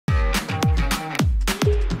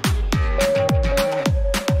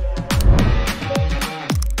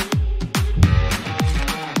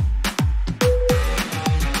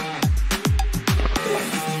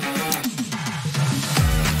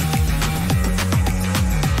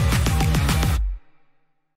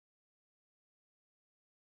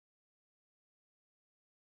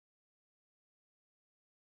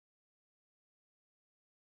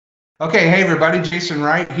Okay, hey everybody, Jason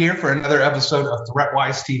Wright here for another episode of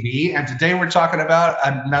ThreatWise TV. And today we're talking about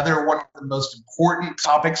another one of the most important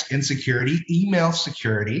topics in security, email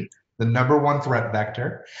security, the number one threat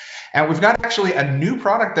vector. And we've got actually a new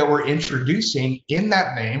product that we're introducing in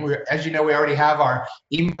that vein. As you know, we already have our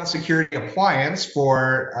email security appliance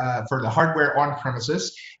for the hardware on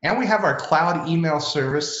premises, and we have our cloud email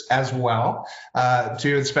service as well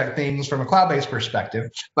to inspect things from a cloud-based perspective.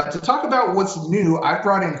 But to talk about what's new, I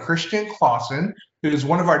brought in Christian Clausen, who's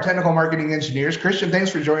one of our technical marketing engineers. Christian, thanks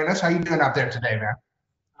for joining us. How you doing out there today, man?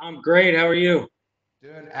 I'm great. How are you?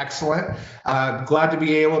 Doing excellent. Glad to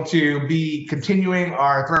be able to be continuing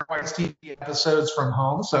our ThreatWise TV episodes from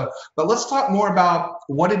home. But let's talk more about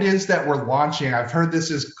what it is that we're launching. I've heard this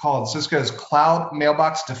is called Cisco's Cloud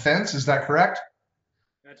Mailbox Defense. Is that correct?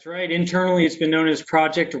 That's right. Internally, it's been known as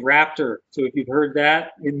Project Raptor. So if you've heard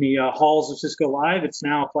that in the halls of Cisco Live, it's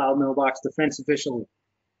now Cloud Mailbox Defense officially.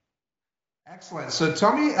 Excellent. So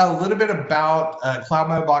tell me a little bit about Cloud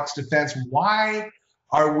Mailbox Defense. Why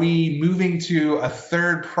are we moving to a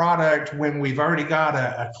third product when we've already got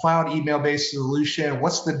a cloud email-based solution?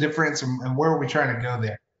 What's the difference and where are we trying to go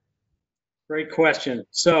there? Great question.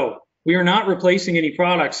 So we are not replacing any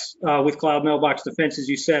products with Cloud Mailbox Defense, as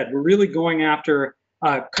you said. We're really going after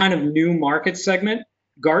a kind of new market segment.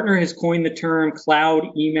 Gartner has coined the term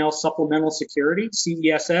Cloud Email Supplemental Security,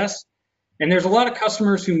 CESS. And there's a lot of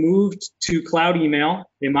customers who moved to cloud email.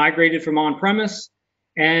 They migrated from on-premise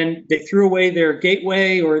and they threw away their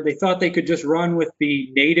gateway, or they thought they could just run with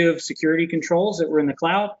the native security controls that were in the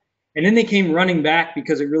cloud. And then they came running back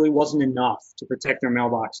because it really wasn't enough to protect their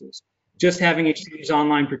mailboxes. Just having Exchange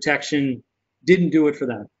Online protection didn't do it for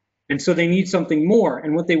them. And so they need something more.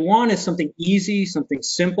 And what they want is something easy, something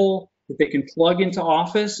simple that they can plug into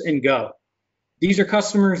Office and go. These are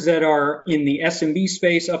customers that are in the SMB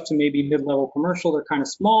space up to maybe mid-level commercial. They're kind of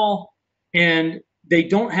small, and they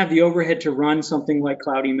don't have the overhead to run something like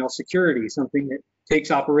cloud email security, something that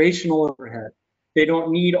takes operational overhead. They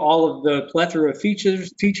don't need all of the plethora of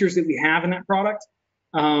features that we have in that product.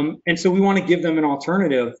 And so we want to give them an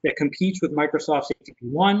alternative that competes with Microsoft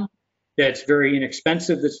ATP1, that's very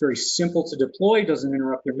inexpensive, that's very simple to deploy, doesn't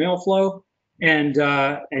interrupt their mail flow, and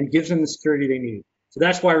gives them the security they need. So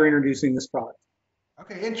that's why we're introducing this product.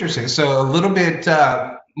 Okay, interesting. So a little bit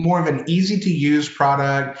more of an easy to use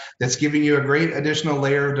product that's giving you a great additional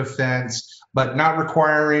layer of defense, but not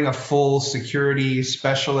requiring a full security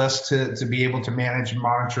specialist to be able to manage and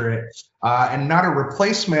monitor it. And not a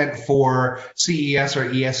replacement for CES or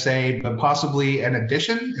ESA, but possibly an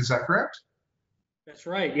addition. Is that correct? That's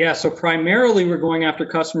right. Yeah. So primarily we're going after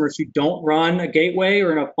customers who don't run a gateway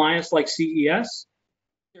or an appliance like CES.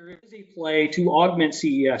 There is a play to augment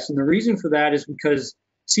CES, and the reason for that is because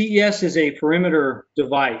CES is a perimeter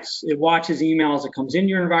device. It watches email as it comes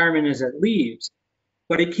into your environment as it leaves,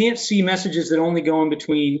 but it can't see messages that only go in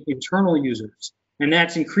between internal users. And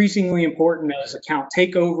that's increasingly important as account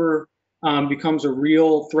takeover becomes a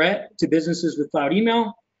real threat to businesses with cloud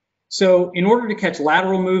email. So in order to catch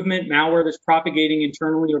lateral movement, malware that's propagating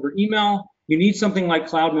internally over email, you need something like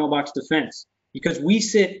Cloud Mailbox Defense, because we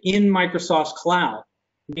sit in Microsoft's cloud,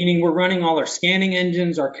 meaning we're running all our scanning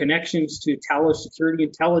engines, our connections to Talos Security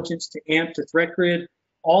Intelligence, to AMP, to ThreatGrid.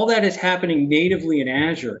 All that is happening natively in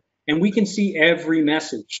Azure, and we can see every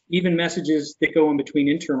message, even messages that go in between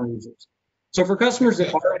internal users. So for customers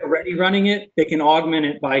that are already running it, they can augment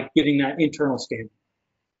it by getting that internal scanning.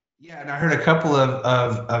 Yeah, and I heard a couple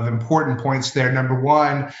of important points there. Number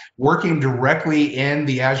one, working directly in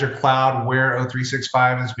the Azure cloud where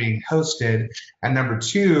O365 is being hosted. And number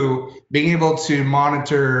two, being able to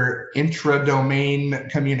monitor intra-domain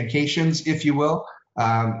communications, if you will.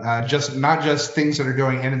 Just not just things that are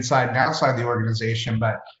going in inside and outside the organization,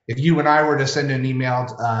 but if you and I were to send an email,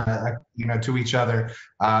 to each other,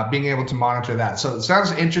 being able to monitor that. So it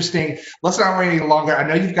sounds interesting. Let's not wait any longer. I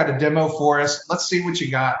know you've got a demo for us. Let's see what you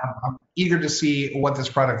got. I'm eager to see what this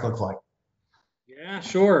product looks like. Yeah,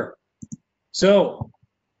 sure. So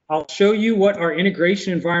I'll show you what our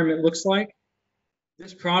integration environment looks like.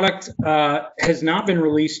 This product has not been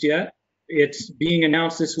released yet. It's being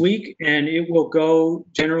announced this week, and it will go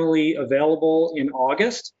generally available in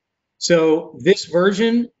August. So this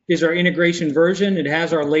version is our integration version. It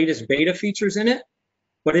has our latest beta features in it,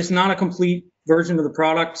 but it's not a complete version of the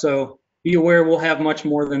product. So be aware we'll have much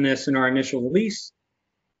more than this in our initial release.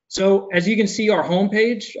 So as you can see, our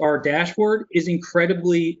homepage, our dashboard is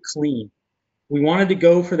incredibly clean. We wanted to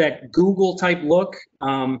go for that Google type look.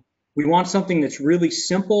 We want something that's really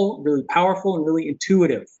simple, really powerful, and really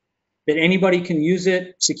intuitive, that anybody can use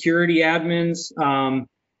it, security admins,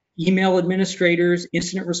 email administrators,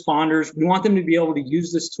 incident responders. We want them to be able to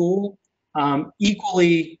use this tool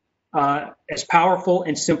equally as powerful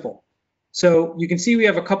and simple. So you can see we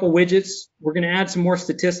have a couple widgets. We're going to add some more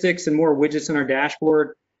statistics and more widgets in our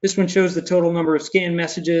dashboard. This one shows the total number of scanned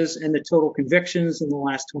messages and the total convictions in the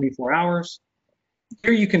last 24 hours.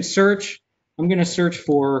 Here you can search. I'm going to search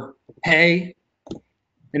for pay,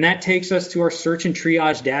 and that takes us to our search and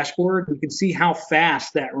triage dashboard. We can see how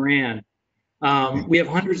fast that ran. We have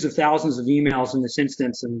hundreds of thousands of emails in this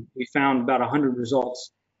instance, and we found about 100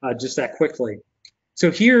 results just that quickly. So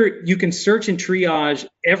here you can search and triage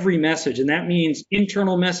every message, and that means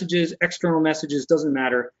internal messages, external messages, doesn't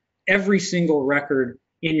matter, every single record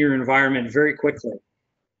in your environment very quickly.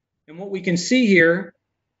 And what we can see here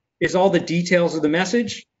is all the details of the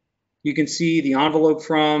message. You can see the envelope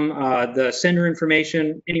from, the sender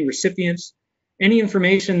information, any recipients, any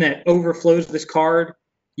information that overflows this card,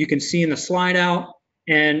 you can see in the slide out,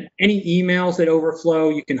 and any emails that overflow,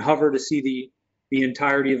 you can hover to see the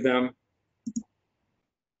entirety of them.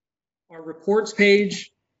 Our reports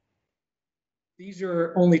page, these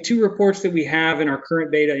are only 2 reports that we have in our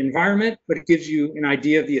current beta environment, but it gives you an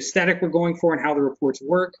idea of the aesthetic we're going for and how the reports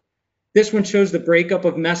work. This one shows the breakup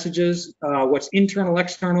of messages, what's internal,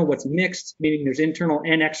 external, what's mixed, meaning there's internal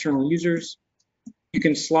and external users. You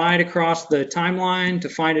can slide across the timeline to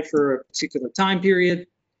find it for a particular time period.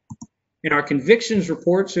 In our convictions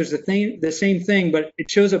report shows the same thing, but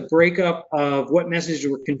it shows a breakup of what messages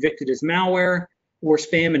were convicted as malware or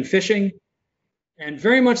spam and phishing. And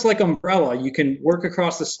very much like Umbrella, you can work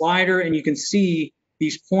across the slider and you can see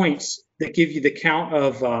these points that give you the count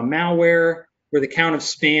of malware or the count of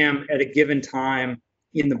spam at a given time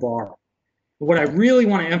in the bar. What I really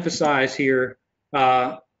want to emphasize here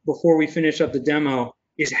before we finish up the demo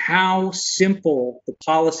is how simple the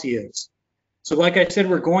policy is. So like I said,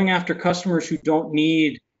 we're going after customers who don't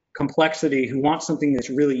need complexity, who want something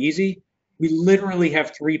that's really easy. We literally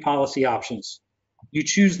have 3 policy options. You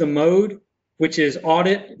choose the mode, which is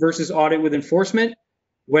audit versus audit with enforcement,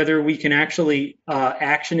 whether we can actually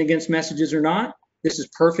action against messages or not. This is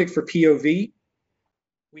perfect for POV.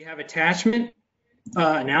 We have attachment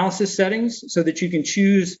analysis settings so that you can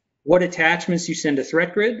choose what attachments you send to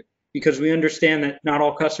threat grid, because we understand that not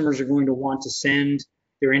all customers are going to want to send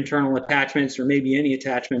their internal attachments or maybe any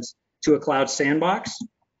attachments to a cloud sandbox.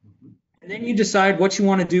 And then you decide what you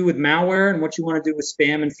want to do with malware and what you want to do with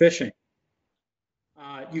spam and phishing.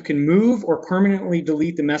 You can move or permanently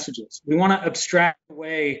delete the messages. We want to abstract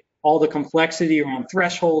away all the complexity around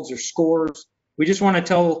thresholds or scores. We just want to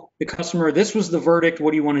tell the customer, this was the verdict,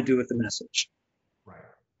 what do you want to do with the message? Right.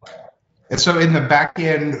 And so in the back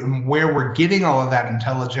end, where we're getting all of that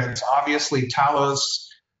intelligence, obviously Talos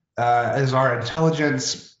is our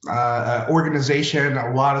intelligence organization,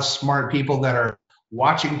 a lot of smart people that are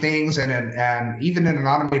watching things and even in an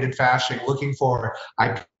automated fashion looking for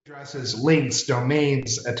IP addresses, links,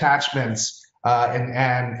 domains, attachments,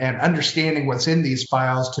 and understanding what's in these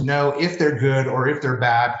files to know if they're good or if they're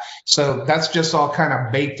bad. So that's just all kind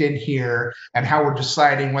of baked in here, and how we're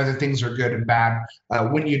deciding whether things are good and bad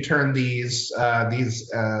when you turn these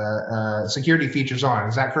security features on.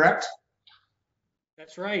 Is that correct?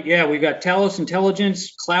 That's right. Yeah, we've got Talos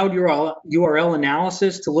Intelligence, Cloud URL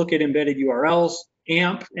Analysis to look at embedded URLs,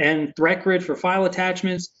 AMP, and Threat Grid for file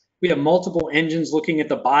attachments. We have multiple engines looking at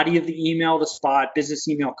the body of the email to spot business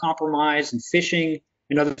email compromise and phishing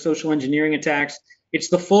and other social engineering attacks. It's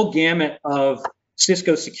the full gamut of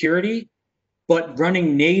Cisco security, but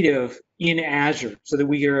running native in Azure so that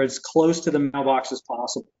we are as close to the mailbox as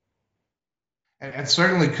possible. And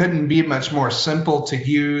certainly couldn't be much more simple to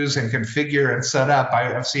use and configure and set up.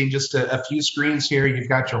 I've seen just a few screens here. You've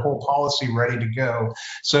got your whole policy ready to go.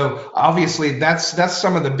 So obviously that's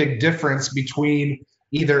some of the big difference between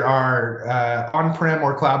either our on-prem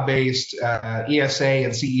or cloud-based ESA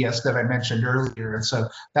and CES that I mentioned earlier. And so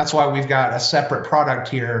that's why we've got a separate product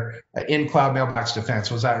here in Cloud Mailbox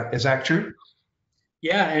Defense. Is that true?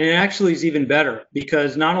 Yeah, and it actually is even better,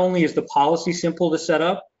 because not only is the policy simple to set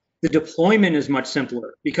up, the deployment is much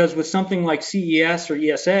simpler, because with something like CES or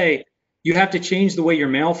ESA, you have to change the way your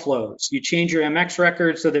mail flows. You change your MX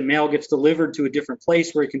record so that mail gets delivered to a different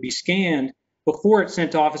place where it can be scanned before it's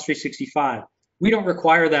sent to Office 365. We don't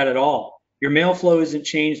require that at all. Your mail flow isn't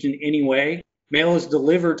changed in any way. Mail is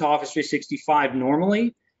delivered to Office 365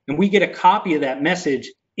 normally, and we get a copy of that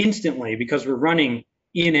message instantly because we're running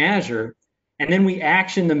in Azure, and then we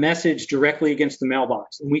action the message directly against the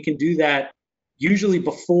mailbox. And we can do that usually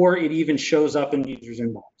before it even shows up in the user's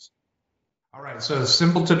inbox. All right, so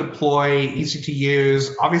simple to deploy, easy to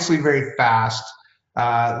use, obviously very fast.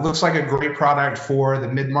 Looks like a great product for the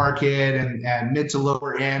mid-market and mid to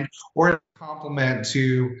lower end, or a complement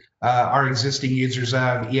to our existing users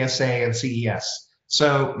of ESA and CES.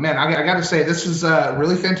 So, man, I got to say, this is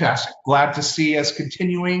really fantastic. Glad to see us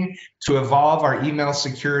continuing to evolve our email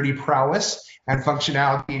security prowess and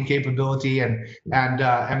functionality and capability, and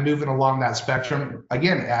moving along that spectrum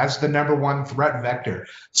again as the #1 threat vector.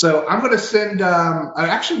 So I'm going to send.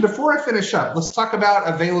 Actually, before I finish up, let's talk about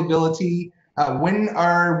availability. When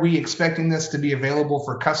are we expecting this to be available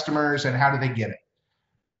for customers, and how do they get it?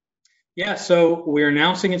 Yeah, so we're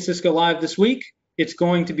announcing at Cisco Live this week. It's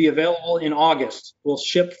going to be available in August. We'll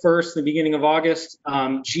ship first the beginning of August.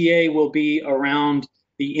 GA will be around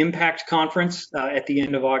the Impact Conference at the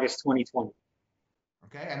end of August 2020.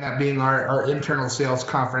 Okay, and that being our internal sales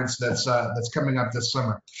conference that's coming up this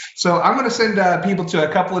summer. So I'm going to send people to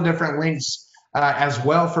a couple of different links as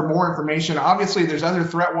well for more information. Obviously, there's other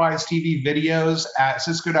ThreatWise TV videos at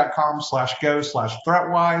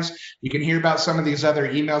cisco.com/go/ThreatWise. You can hear about some of these other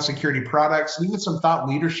email security products, and even some thought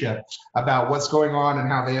leadership about what's going on and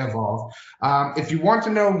how they evolve. If you want to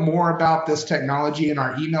know more about this technology and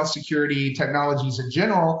our email security technologies in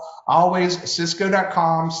general, always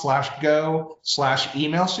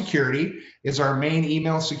cisco.com/go/email security is our main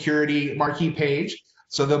email security marquee page.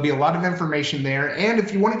 So there'll be a lot of information there. And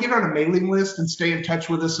if you want to get on a mailing list and stay in touch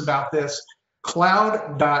with us about this,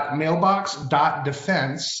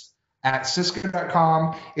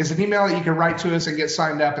 cloud.mailbox.defense@cisco.com is an email that you can write to us and get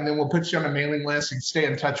signed up, and then we'll put you on a mailing list and stay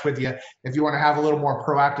in touch with you if you want to have a little more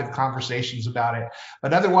proactive conversations about it.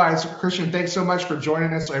 But otherwise, Christian, thanks so much for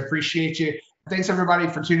joining us. I appreciate you. Thanks everybody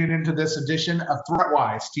for tuning into this edition of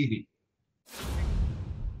ThreatWise TV.